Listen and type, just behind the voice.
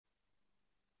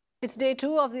It's day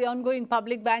 2 of the ongoing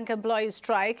public bank employees'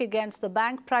 strike against the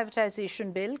bank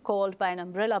privatization bill called by an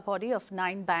umbrella body of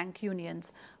 9 bank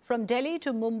unions. From Delhi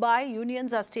to Mumbai,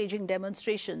 unions are staging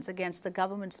demonstrations against the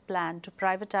government's plan to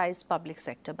privatize public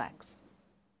sector banks.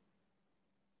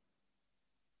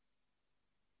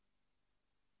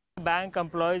 Bank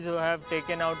employees who have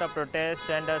taken out a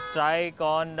protest and a strike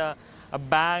on a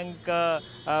bank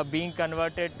being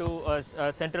converted to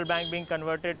a central bank being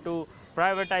converted to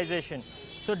privatization.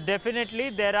 So definitely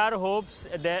there are hopes.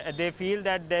 They feel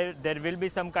that there will be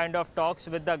some kind of talks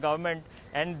with the government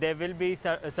and there will be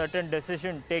a certain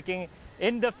decision taking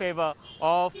in the favor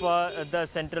of the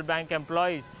central bank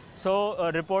employees.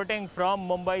 So reporting from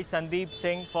Mumbai, Sandeep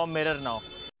Singh for Mirror Now.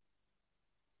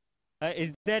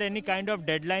 Is there any kind of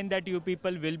deadline that you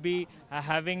people will be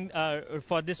having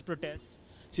for this protest?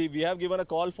 See, we have given a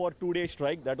call for 2-day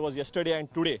strike. That was yesterday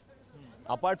and today.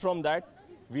 Apart from that,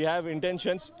 we have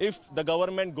intentions if the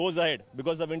government goes ahead,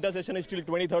 because the winter session is till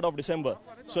 23rd of December.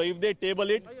 So if they table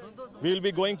it, we will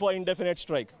be going for indefinite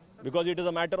strike, because it is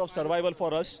a matter of survival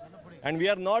for us. And we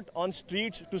are not on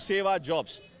streets to save our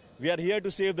jobs. We are here to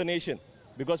save the nation,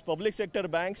 because public sector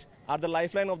banks are the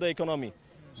lifeline of the economy.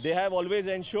 They have always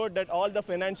ensured that all the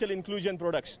financial inclusion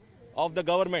products of the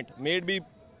government, may it be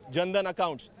Jan Dhan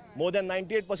accounts, more than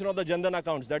 98% of the Jan Dhan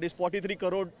accounts, that is 43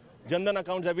 crore Jan Dhan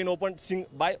accounts, have been opened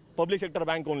by public sector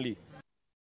bank only.